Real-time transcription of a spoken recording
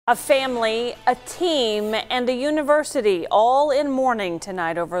A family, a team, and a university all in mourning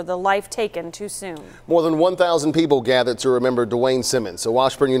tonight over the life taken too soon. More than 1,000 people gathered to remember Dwane Simmons, a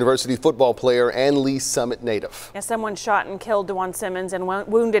Washburn University football player and Lee Summit native. Yeah, someone shot and killed Dwane Simmons and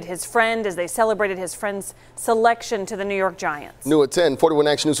wounded his friend as they celebrated his friend's selection to the New York Giants. New at 10, 41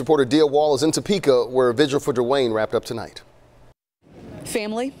 Action News reporter Dwane is in Topeka, where a vigil for Dwane wrapped up tonight.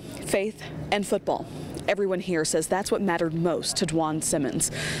 Family, faith, and football. Everyone here says that's what mattered most to Dwane Simmons.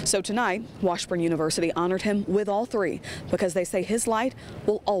 So tonight, Washburn University honored him with all three because they say his light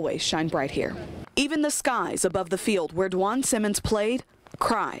will always shine bright here. Even the skies above the field where Dwane Simmons played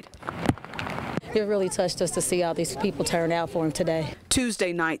cried. It really touched us to see all these people turn out for him today.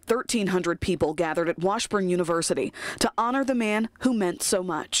 Tuesday night, 1,300 people gathered at Washburn University to honor the man who meant so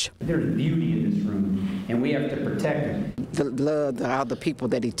much. There's beauty in this room, and we have to protect him. The love of all the people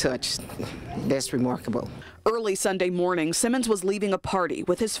that he touched, that's remarkable. Early Sunday morning, Simmons was leaving a party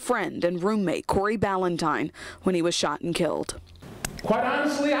with his friend and roommate Corey Ballantyne when he was shot and killed. Quite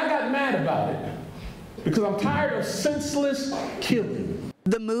honestly, I got mad about it because I'm tired of senseless killing.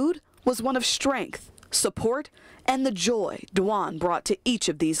 The mood was one of strength, support, and the joy Dwane brought to each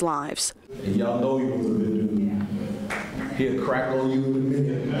of these lives. And y'all know he was a good dude. He'll crack on you in a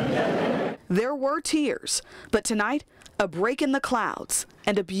minute. There were tears, but tonight, a break in the clouds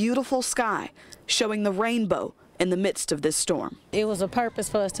and a beautiful sky showing the rainbow in the midst of this storm. It was a purpose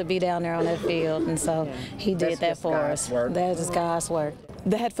for us to be down there on that field, and so he did that for us. That is God's work.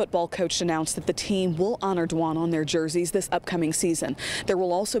 The head football coach announced that the team will honor Dwane on their jerseys this upcoming season. There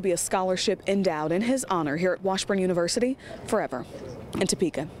will also be a scholarship endowed in his honor here at Washburn University forever. In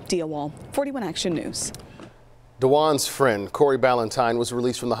Topeka, Dwane, 41 Action News. Dwane's friend, Corey Ballantyne, was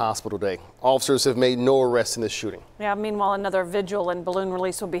released from the hospital today. Officers have made no arrests in this shooting. Yeah, meanwhile, another vigil and balloon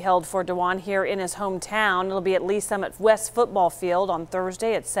release will be held for Dwane here in his hometown. It'll be at Lee Summit West football field on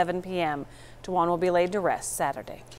Thursday at 7 p.m. Dwane will be laid to rest Saturday.